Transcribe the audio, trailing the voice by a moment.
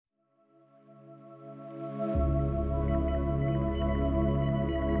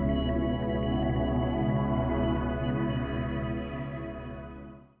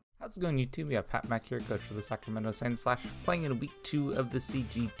How's it going, YouTube? We have Pat Mac here, coach for the Sacramento Saints, playing in week 2 of the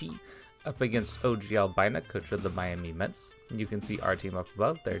CGT up against OGalbina, coach of the Miami Mence. You can see our team up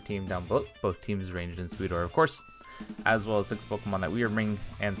above, their team down below, both teams ranged in speed order, of course, as well as 6 Pokemon that we are bringing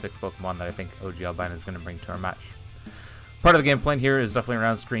and 6 Pokemon that I think OGalbina is going to bring to our match. Part of the game plan here is definitely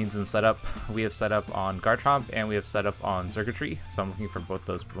around screens and setup. We have set up on Garchomp and we have set up on Circuitry, so I'm looking for both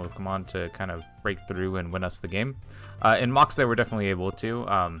those Pokemon to kind of break through and win us the game. In mocks, they were definitely able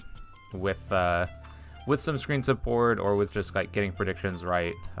to, with some screen support or with just like getting predictions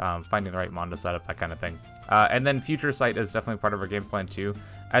right, finding the right mon to set up, that kind of thing. And then Future Sight is definitely part of our game plan too.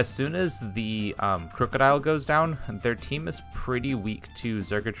 As soon as the Crocodile goes down, their team is pretty weak to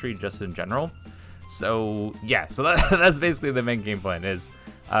Circuitry just in general. So yeah, so that's basically the main game plan. Is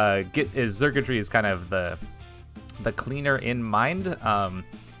Circuitry is kind of the cleaner in mind, and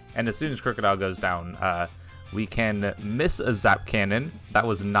as soon as Crocodile goes down, we can miss a Zap Cannon. That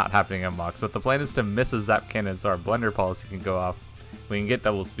was not happening in mocks, but the plan is to miss a Zap Cannon so our Blender policy can go off. We can get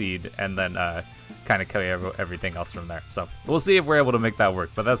double speed and then kind of kill everything else from there. So we'll see if we're able to make that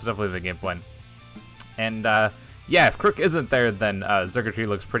work, but that's definitely the game plan. And yeah, if Crook isn't there, then Circuitry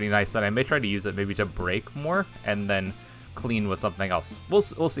looks pretty nice, and I may try to use it maybe to break more and then clean with something else. We'll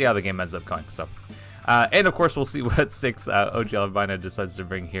see how the game ends up going. So, and of course, we'll see what 6 OGalbina decides to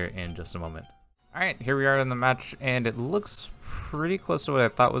bring here in just a moment. All right, here we are in the match, and it looks pretty close to what I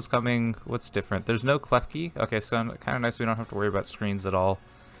thought was coming. What's different? There's no Klefki. Okay, so kind of nice. We don't have to worry about screens at all.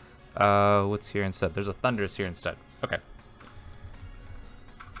 What's here instead? There's a Thundurus here instead. Okay.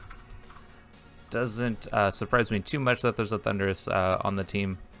 Doesn't surprise me too much that there's a Thundurus on the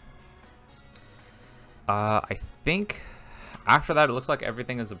team. I think after that, it looks like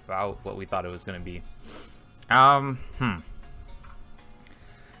everything is about what we thought it was going to be.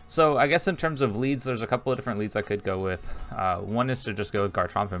 So I guess in terms of leads, there's a couple of different leads I could go with. One is to just go with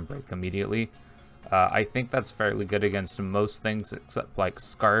Garchomp and break immediately. I think that's fairly good against most things except like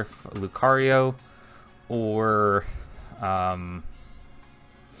Scarf, Lucario, or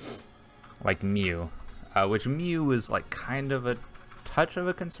like Mew, which Mew is like kind of a touch of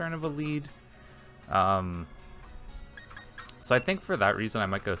a concern of a lead. So I think for that reason I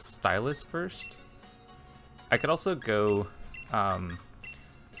might go Stylus first. I could also go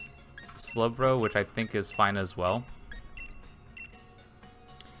Slowbro, which I think is fine as well.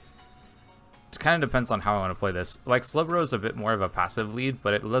 It kind of depends on how I want to play this. Like Slowbro is a bit more of a passive lead,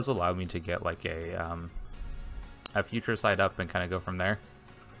 but it does allow me to get like a Future Sight up and kind of go from there.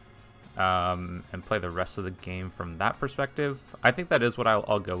 And play the rest of the game from that perspective. I think that is what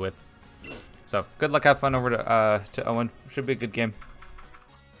I'll go with. So good luck, have fun over to Owen. Should be a good game.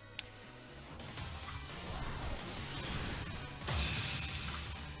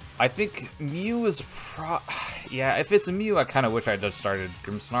 I think Mew is yeah, if it's a Mew, I kind of wish I just started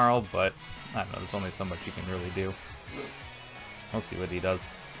Grimmsnarl, but I don't know, there's only so much you can really do. We'll see what he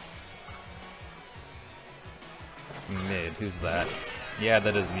does. Mid, who's that? Yeah,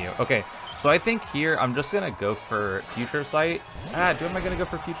 that is Mew. Okay, so I think here I'm just gonna go for Future Sight. Am I gonna go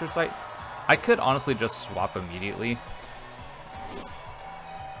for Future Sight? I could honestly just swap immediately,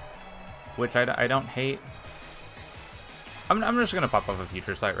 which I don't hate. I'm just gonna pop off a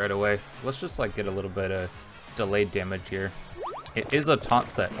Future Sight right away. Let's just like get a little bit of delayed damage here. It is a taunt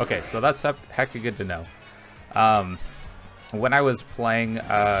set. Okay, so that's hecka good to know. When I was playing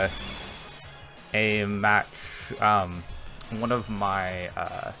a match, one of my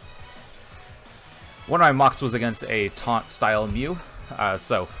mocks was against a taunt style Mew,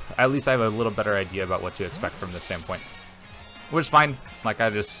 so at least I have a little better idea about what to expect from this standpoint, which is fine. Like I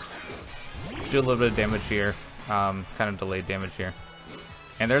just do a little bit of damage here, kind of delayed damage here,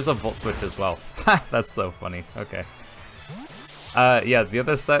 and there's a Volt Switch as well. That's so funny. Okay. Yeah, the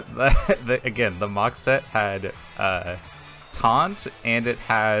other set, again, the mock set had Taunt, and it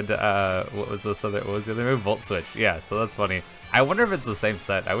had what was the other move? Volt Switch. Yeah, so that's funny. I wonder if it's the same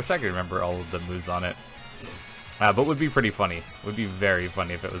set. I wish I could remember all of the moves on it. But would be pretty funny. Would be very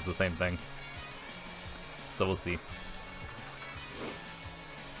funny if it was the same thing. So we'll see.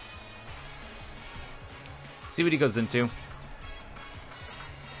 See what he goes into.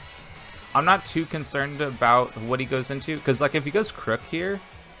 I'm not too concerned about what he goes into, because like if he goes Crook here,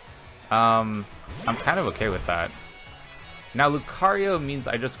 I'm kind of okay with that. Now Lucario means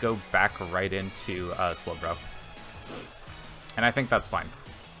I just go back right into Slowbro, and I think that's fine.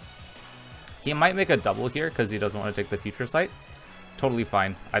 He might make a double here because he doesn't want to take the Future Sight. Totally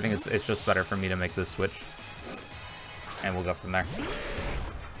fine. I think it's just better for me to make this switch, and we'll go from there.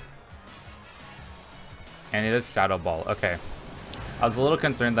 And it is Shadow Ball. Okay. I was a little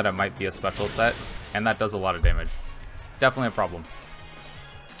concerned that it might be a special set, and that does a lot of damage. Definitely a problem.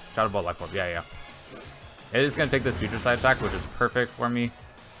 Shadow Ball Life Orb. Yeah. It is going to take this future side attack, which is perfect for me.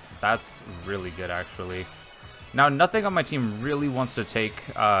 That's really good, actually. Now, nothing on my team really wants to take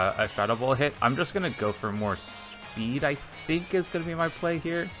a Shadow Ball hit. I'm just going to go for more speed, I think is going to be my play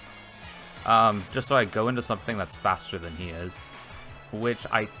here. Just so I go into something that's faster than he is. Which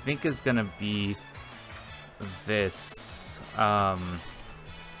I think is going to be this. I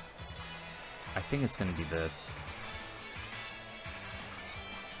think it's going to be this.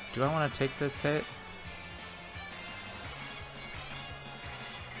 Do I want to take this hit?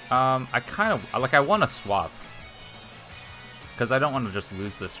 I kind of, like, I want to swap. Because I don't want to just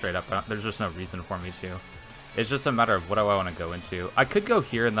lose this straight up. There's just no reason for me to. It's just a matter of what do I want to go into. I could go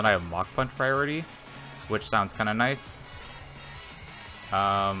here and then I have Mach Punch priority, which sounds kind of nice.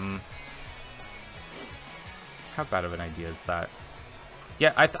 How bad of an idea is that?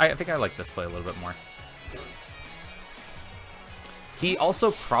 Yeah, I think I like this play a little bit more. He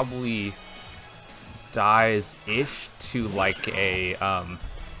also probably dies-ish to like a,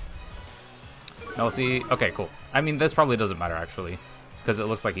 no, see, okay, cool. I mean, this probably doesn't matter, actually, because it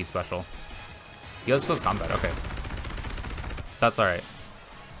looks like he's special. He also goes combat, okay. That's alright.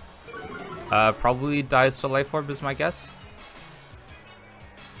 Probably dies to Life Orb is my guess.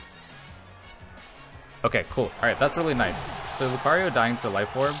 Okay, cool. Alright, that's really nice. So Lucario dying to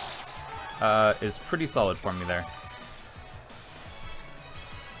Life Orb is pretty solid for me there.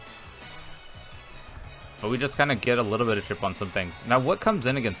 But we just kind of get a little bit of chip on some things. Now, what comes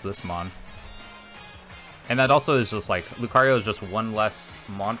in against this Mon? And that also is just like, Lucario is just one less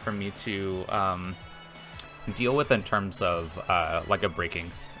Mon for me to deal with in terms of like a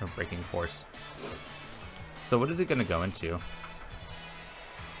breaking force. So what is he going to go into?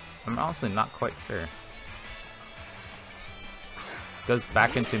 I'm honestly not quite sure. Goes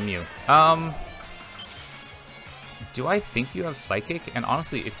back into Mew. Do I think you have Psychic? And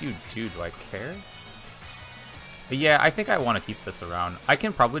honestly, if you do I care? But yeah, I think I want to keep this around. I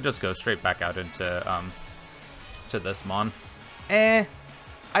can probably just go straight back out into to this Mon. I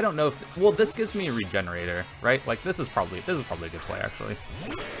don't know if well, this gives me a regenerator, right? Like this is probably a good play actually.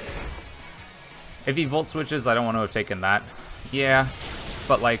 If he Volt Switches, I don't want to have taken that. Yeah,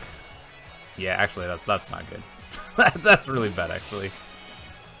 but like, yeah, actually that's not good. That's really bad actually.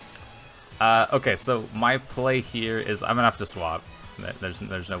 Okay, so my play here is I'm gonna have to swap.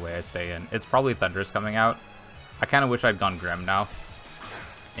 There's no way I stay in. It's probably Thundurus coming out. I kind of wish I'd gone Grim now.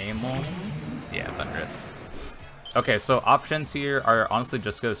 Amel? Yeah, Thundurus. Okay, so options here are honestly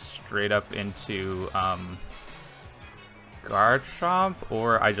just go straight up into Garchomp,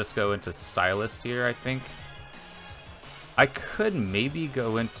 or I just go into Stylist here, I think. I could maybe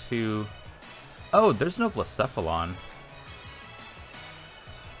go into... Oh, there's no Blacephalon.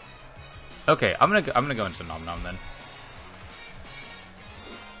 Okay, I'm gonna go into Nom Nom then.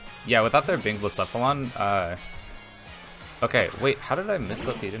 Yeah, without there being Blacephalon, okay, wait, how did I miss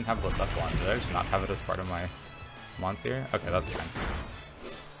that he didn't have Blacephalon? Did I just not have it as part of my mons here? Okay, that's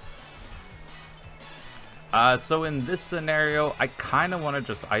fine. So in this scenario, I kind of want to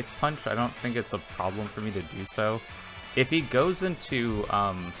just Ice Punch. I don't think it's a problem for me to do so. If he goes into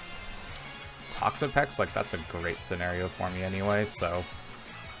Toxapex, like that's a great scenario for me anyway, so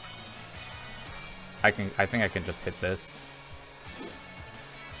I think I can just hit this.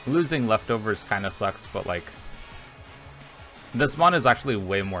 Losing Leftovers kind of sucks, but like this Mon is actually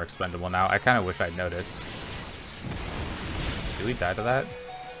way more expendable now. I kind of wish I'd noticed. Do we die to that?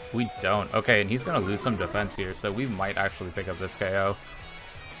 We don't. Okay, and he's going to lose some defense here, so we might actually pick up this KO.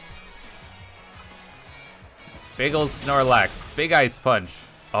 Big ol' Snorlax. Big Ice Punch.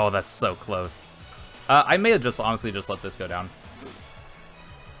 Oh, that's so close. I may have just honestly just let this go down.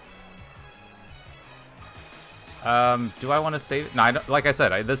 Do I want to save it? No, I don't, like I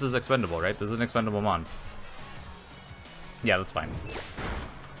said, this is expendable, right? This is an expendable Mon. Yeah, that's fine.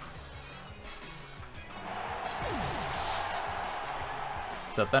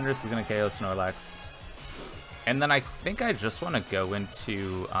 So Thundurus is going to KO Snorlax. And then I think I just want to go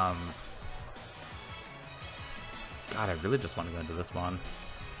into... God, I really just want to go into this Mon.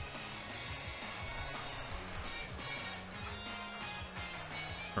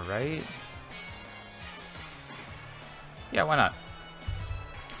 Right? Yeah, why not?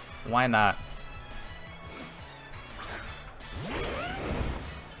 Why not?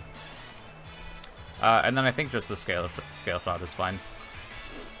 And then I think just the scale shot is fine.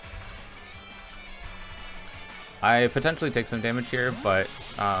 I potentially take some damage here, but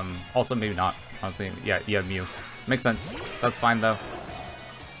also maybe not. Honestly, yeah, you have Mew. Makes sense. That's fine though.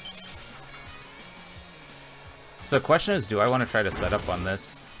 So the question is, do I want to try to set up on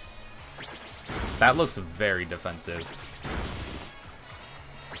this? That looks very defensive.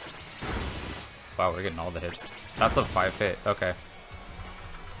 wow, we're getting all the hits. That's a 5-hit. Okay.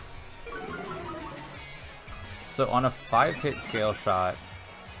 So on a 5-hit scale shot,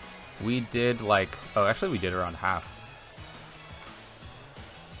 we did like... Oh, actually we did around half.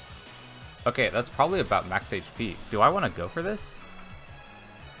 Okay, that's probably about max HP. Do I want to go for this?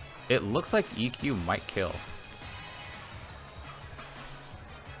 It looks like EQ might kill.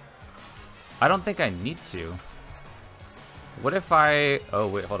 I don't think I need to. What if I... Oh,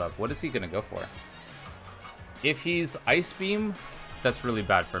 wait, hold up. What is he going to go for? If he's Ice Beam, that's really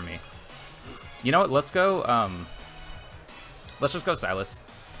bad for me. You know what? Let's go... Let's just go Silas.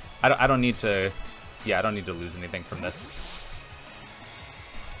 I don't need to... Yeah, I don't need to lose anything from this.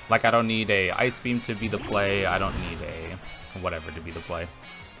 Like, I don't need a Ice Beam to be the play. I don't need a whatever to be the play.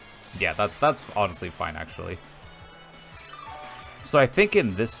 Yeah, that's honestly fine, actually. So I think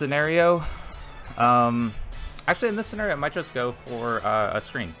in this scenario... actually, in this scenario, I might just go for a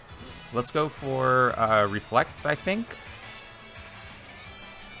screen. Let's go for Reflect, I think.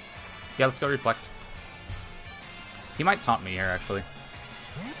 Yeah, let's go Reflect. He might taunt me here, actually.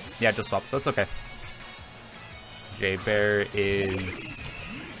 Yeah, just swap, so that's okay. J-Bear is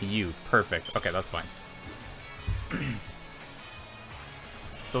you. Perfect. Okay, that's fine.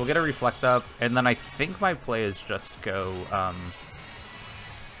 So we'll get a Reflect up, and then I think my play is just go...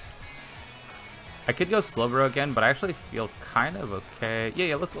 I could go Slowbro again, but I actually feel kind of okay.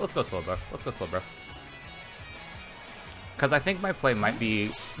 Yeah, let's go Slowbro. Let's go Slowbro. Because I think my play might be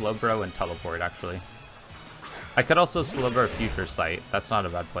Slowbro and Teleport, actually. I could also Slowbro Future Sight. That's not a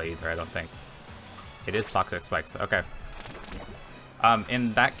bad play either, I don't think. It is Toxic Spikes. Okay.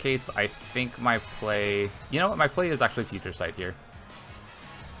 In that case, I think my play... You know what? My play is actually Future Sight here.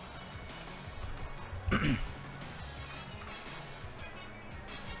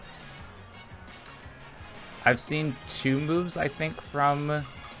 I've seen 2 moves, I think, from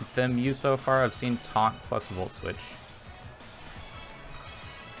the Mew so far. I've seen Taunt plus Volt Switch.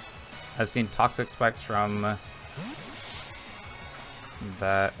 I've seen Toxic Spikes from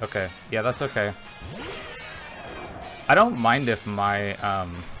that. Okay, yeah, that's okay. I don't mind if my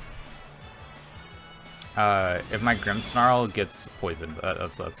Grimmsnarl gets poisoned.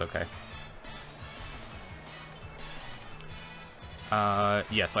 That's okay.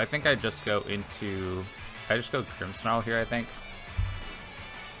 Yeah, so I think I just go into... I just go Grimmsnarl here, I think.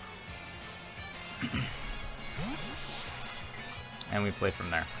 And we play from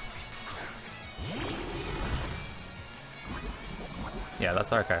there. Yeah,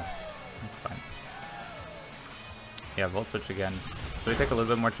 that's okay. That's fine. Yeah, Volt Switch again. So we take a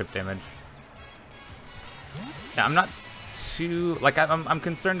little bit more chip damage. Yeah, I'm not too... Like, I'm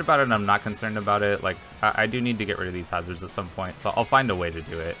concerned about it and I'm not concerned about it. Like, I do need to get rid of these hazards at some point, so I'll find a way to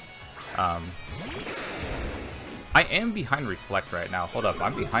do it. I am behind Reflect right now. Hold up,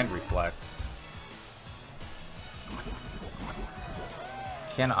 I'm behind Reflect.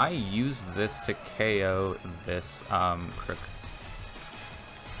 Can I use this to KO this Crook?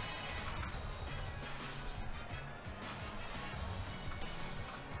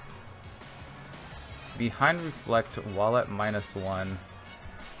 Behind Reflect while at -1.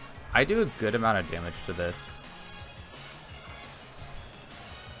 I do a good amount of damage to this.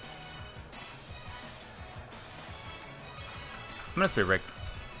 I'm gonna Spirit Break.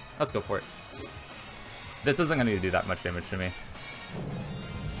 Let's go for it. This isn't gonna do that much damage to me.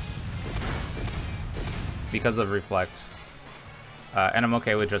 Because of Reflect. And I'm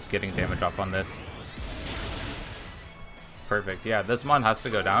okay with just getting damage off on this. Perfect. Yeah, this mon has to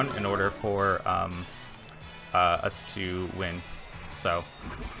go down in order for us to win. So,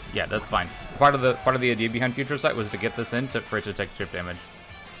 yeah, that's fine. Part of the idea behind Future Sight was to get this in for it to take chip damage.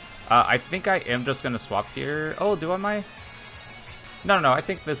 I think I am just gonna swap here. Oh, do I? No, I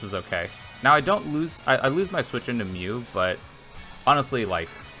think this is okay. Now, I don't lose... I lose my switch into Mew, but honestly, like,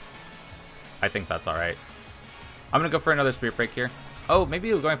 I think that's alright. I'm gonna go for another Spirit Break here. Oh,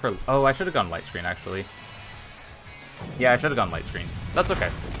 maybe we're going for... Oh, I should have gone Light Screen, actually. Yeah, I should have gone Light Screen. That's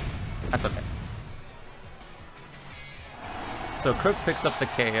okay. That's okay. So, Crook picks up the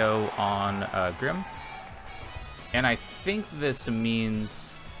KO on Grim. And I think this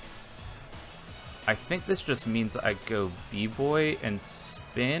means... I think this just means I go B-Boy and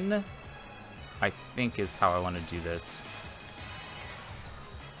spin, I think is how I want to do this.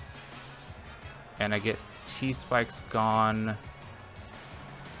 And I get T-Spikes gone.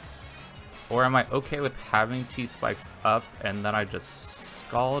 Or am I okay with having T-Spikes up and then I just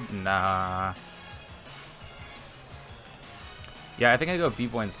Scald? Nah. Yeah, I think I go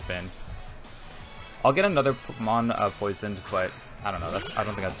B-Boy and spin. I'll get another Mon poisoned, but I don't know. I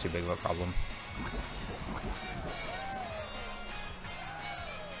don't think that's too big of a problem.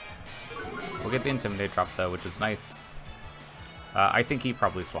 We'll get the Intimidate drop though, which is nice. I think he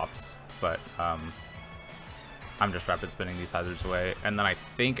probably swaps, but I'm just rapid spinning these hazards away. And then I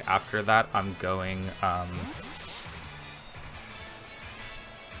think after that, I'm going...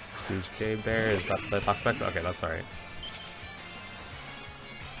 who's J Bear? Is that the top specs? Okay, that's alright.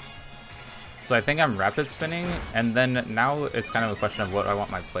 So I think I'm rapid spinning, and then now it's kind of a question of what I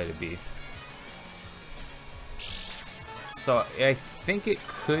want my play to be. So I think it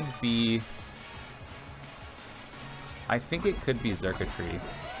could be... I think it could be Circuitry.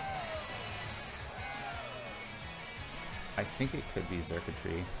 I think it could be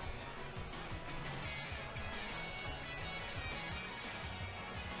Circuitry.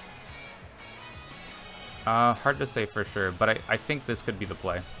 Hard to say for sure, but I think this could be the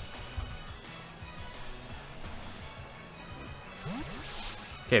play.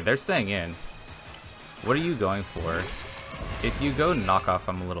 Okay, they're staying in. What are you going for? If you go knockoff,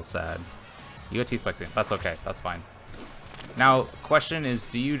 I'm a little sad. You go T-Specs in. That's okay. That's fine. Now, question is,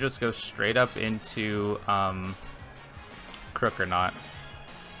 do you just go straight up into Crook or not?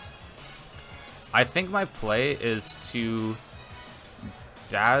 I think my play is to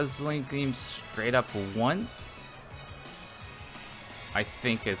Dazzling Gleam straight up once. I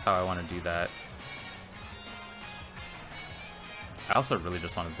think is how I want to do that. I also really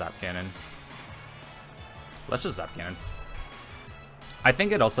just want to Zap Cannon. Let's just Zap Cannon. I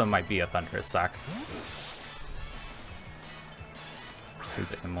think it also might be a Thunderous Sack.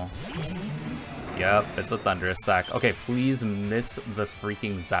 Who's Amel? Yep, it's a Thunderous Sack. Okay, please miss the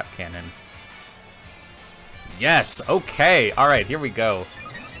freaking Zap Cannon. Yes! Okay! Alright, here we go.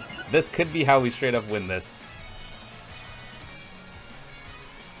 This could be how we straight up win this.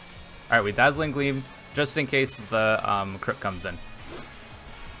 Alright, we Dazzling Gleam, just in case the Crook comes in.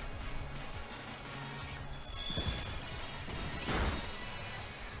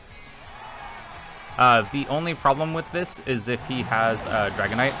 The only problem with this is if he has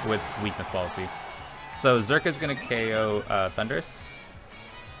Dragonite with weakness policy. So Zerk is going to KO Thundurus.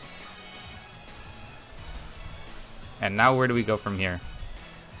 And now where do we go from here?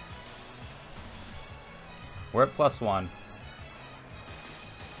 We're at +1.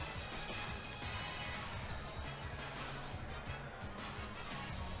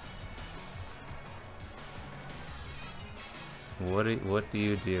 What do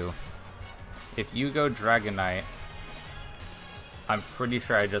you do? If you go Dragonite, I'm pretty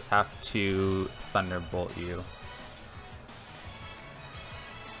sure I just have to Thunderbolt you.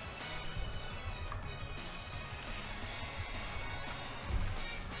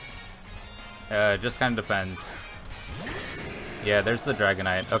 Just kind of depends. Yeah, there's the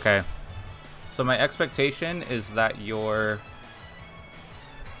Dragonite. Okay. So my expectation is that you're...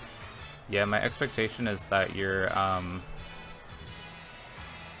 Yeah, my expectation is that you're,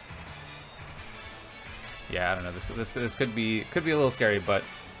 yeah, I don't know. This could be a little scary, but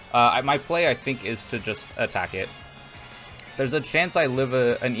my play I think is to just attack it. There's a chance I live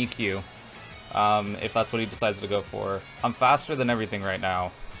an EQ, if that's what he decides to go for. I'm faster than everything right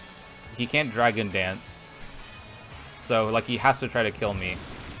now. He can't Dragon Dance, so like he has to try to kill me.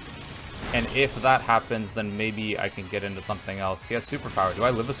 And if that happens, then maybe I can get into something else. He has Superpower. Do I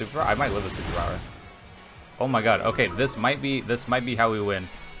live a Superpower? I might live a Superpower. Oh my god. Okay, this might be how we win.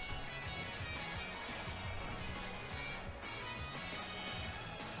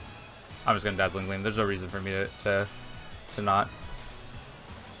 I'm just gonna Dazzling Gleam. There's no reason for me to not.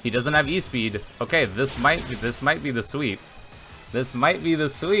 He doesn't have E-Speed. Okay, this might be the sweep. This might be the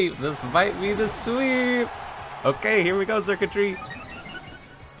sweep. This might be the sweep. Okay, here we go, Circuitry.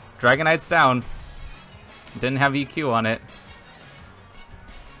 Dragonite's down. Didn't have EQ on it.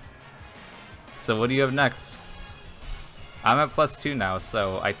 So what do you have next? I'm at +2 now,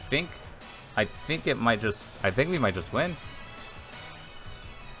 so I think it might just. I think we might just win.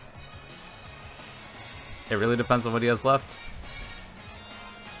 It really depends on what he has left.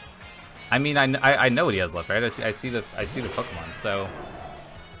 I mean, I know what he has left, right? I see the Pokemon, so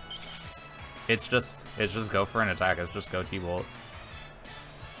it's just go for an attack. It's just go T-Bolt.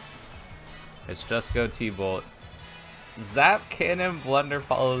 It's just go T-Bolt. Zap Cannon, Blunder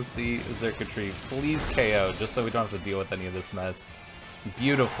Policy, Circuitry. Please KO, just so we don't have to deal with any of this mess.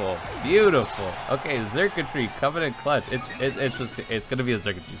 Beautiful, beautiful. Okay, Circuitry, Covenant Clutch. It's gonna be a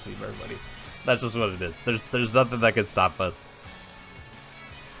Circuitry sweep, everybody. That's just what it is. There's nothing that can stop us.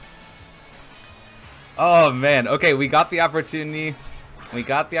 Oh man, okay, we got the opportunity. We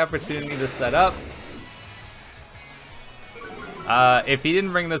got the opportunity to set up. If he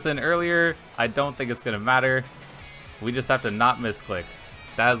didn't bring this in earlier, I don't think it's gonna matter. We just have to not misclick.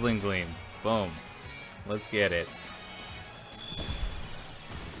 Dazzling Gleam. Boom. Let's get it.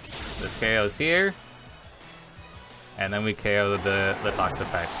 This KO's here. And then we KO the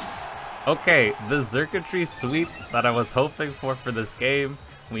Toxapex. Okay, the circuitry sweep that I was hoping for this game,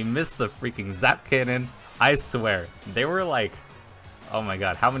 we missed the freaking Zap Cannon. I swear, they were like, oh my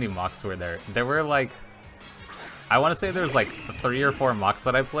god, how many mocks were there? There were like, I want to say there's like 3 or 4 mocks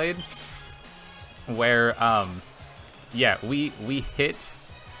that I played where, yeah, we hit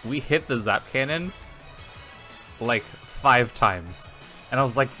the Zap Cannon like 5 times. And I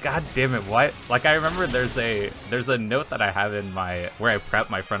was like, god damn it, what? Like, I remember there's a note that I have in where I prep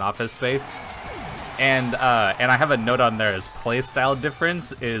my front office space. And I have a note on there as playstyle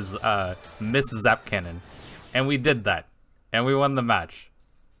difference is miss Zap Cannon. And we did that. And we won the match.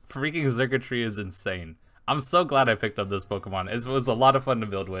 Freaking circuitry is insane. I'm so glad I picked up this Pokemon. It was a lot of fun to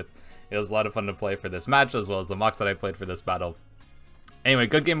build with. It was a lot of fun to play for this match, as well as the mocks that I played for this battle. Anyway,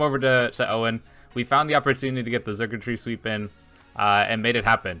 good game over to Owen. We found the opportunity to get the circuitry sweep in. And made it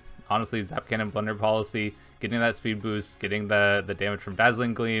happen. Honestly, Zap Cannon Blunder Policy, getting that speed boost, getting the damage from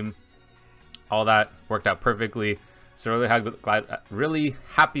Dazzling Gleam, all that worked out perfectly. So really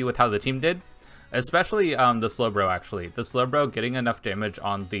happy with how the team did, especially the Slowbro actually. The Slowbro getting enough damage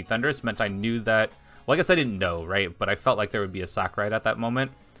on the Thundurus meant I knew that, well I guess I didn't know, right? But I felt like there would be a sack right at that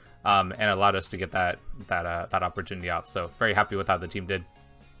moment, and allowed us to get that opportunity off. So very happy with how the team did.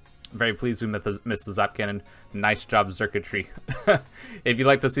 Very pleased we missed the Zap Cannon. Nice job, circuitry. If you'd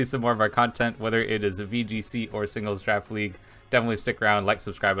like to see some more of our content, whether it is a VGC or Singles Draft League, definitely stick around, like,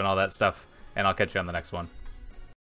 subscribe, and all that stuff. And I'll catch you on the next one.